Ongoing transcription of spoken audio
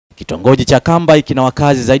Kitongoji cha Kamba kina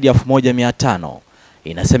wakazi zaidi ya 1500.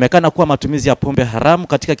 Inasemekana kuwa matumizi ya pombe haramu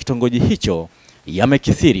katika kitongoji hicho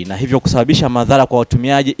yamekithiri na hivyo kusababisha madhara kwa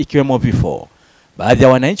watumiaji ikiwemo vifo. Baadhi ya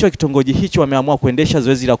wananchi wa kitongoji hicho wameamua kuendesha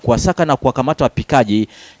zoezi la kuwasaka na kuwakamata wapikaji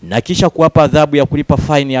na kisha kuwapa adhabu ya kulipa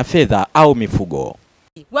faini ya fedha au mifugo.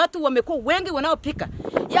 Watu wamekuwa wengi wanaopika.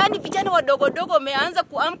 Yaani vijana wadogo wameanza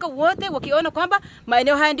kuamka wote wakiona kwamba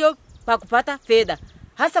maeneo haya ndio pa kupata fedha.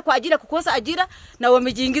 Hasa kwa ajili ya kukosa ajira na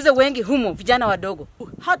wamejiingiza wengi humo vijana wadogo.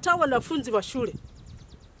 Hata wanafunzi wa shule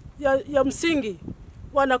ya msingi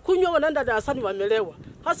wanakunywa, wanaenda darasani wamelewa.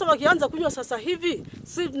 Hasa wakianza kunywa sasa hivi,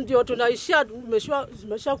 si ndio tunaishia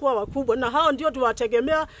tumeshakuwa wakubwa na hao ndio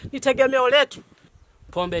tuwategemea, ni tegemeo letu.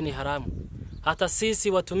 Pombe ni haramu. Hata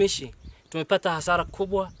sisi watumishi tumepata hasara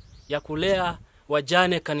kubwa ya kulea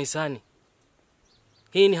wajane kanisani.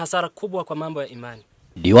 Hii ni hasara kubwa kwa mambo ya imani.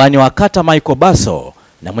 Diwani wa kata Michael Baso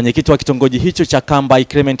na mwenyekiti wa kitongoji hicho cha Kamba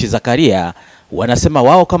Clement Zakaria wanasema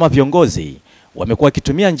wao kama viongozi wamekuwa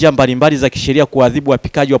wakitumia njia mbalimbali za kisheria kuadhibu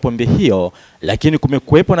wapikaji wa pombe hiyo, lakini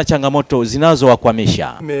kumekuwepo na changamoto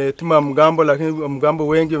zinazowakwamisha. Tumetuma mgambo, lakini mgambo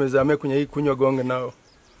wengi wamezamia kwenye hii kunywa gongo nao.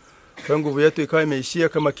 Kwa nguvu yetu ikawa imeishia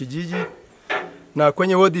kama kijiji, na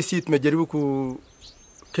kwenye ODC tumejaribu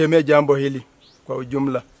kukemea jambo hili kwa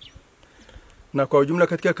ujumla. Na kwa ujumla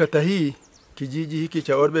katika kata hii, kijiji hiki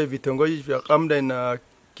cha Orbe, vitongoji vya Kamda na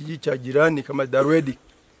kijiji cha jirani kama Darwedi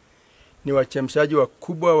ni wachemshaji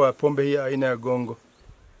wakubwa wa pombe hii aina ya gongo.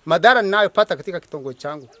 Madhara ninayopata katika kitongoji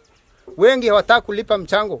changu, wengi hawataka kulipa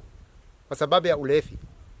mchango kwa sababu ya ulevi.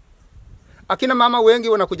 Akina mama wengi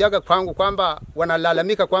wanakujaga kwangu kwamba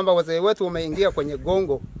wanalalamika kwamba wazee wetu wameingia kwenye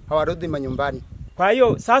gongo, hawarudi manyumbani. Kwa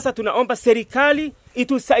hiyo sasa tunaomba serikali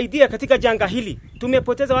itusaidie katika janga hili.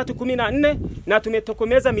 Tumepoteza watu 14 na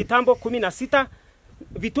tumetokomeza mitambo 16,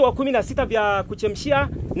 vituo 16 vya kuchemshia,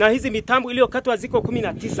 na hizi mitambo iliyokatwa ziko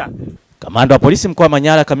 19. Kamanda wa polisi mkoa wa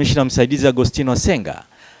Manyara, kamishna msaidizi Agostino Senga,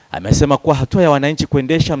 amesema kuwa hatua ya wananchi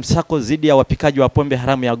kuendesha msako dhidi ya wapikaji wa pombe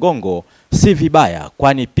haramu ya gongo si vibaya,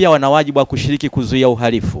 kwani pia wana wajibu wa kushiriki kuzuia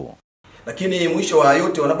uhalifu. Lakini mwisho wa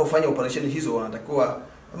yote wanapofanya operation hizo wanatakiwa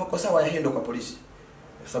makosa waende kwa polisi.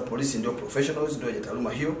 Sababu polisi ndio professionals, ndio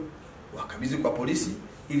taaluma hiyo, wakabidhi kwa polisi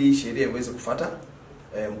ili sheria iweze kufuata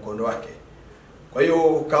mkondo wake. Kwa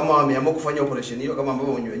hiyo kama wameamua kufanya operation hiyo kama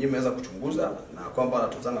ambavyo wenyewe wameweza kuchunguza na kwamba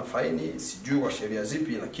wanatozana faini, sijui kwa sheria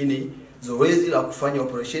zipi, lakini zoezi la kufanya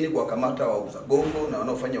operation kwa kamata wauza gongo na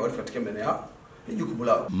wanaofanya uhalifu katika maeneo yao ni jukumu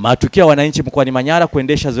lao. Matukio ya wananchi mkoani Manyara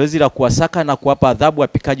kuendesha zoezi la kuwasaka na kuwapa adhabu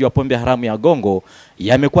wapikaji wa pombe haramu ya gongo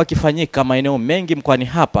yamekuwa kifanyika maeneo mengi mkoani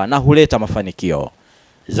hapa na huleta mafanikio.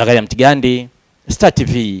 Zakaria Mtigandi, Star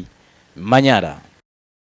TV, Manyara.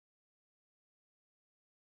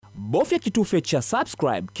 Bofya kitufe cha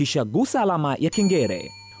subscribe kisha gusa alama ya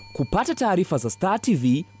kengele kupata taarifa za Star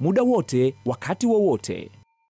TV muda wote wakati wowote.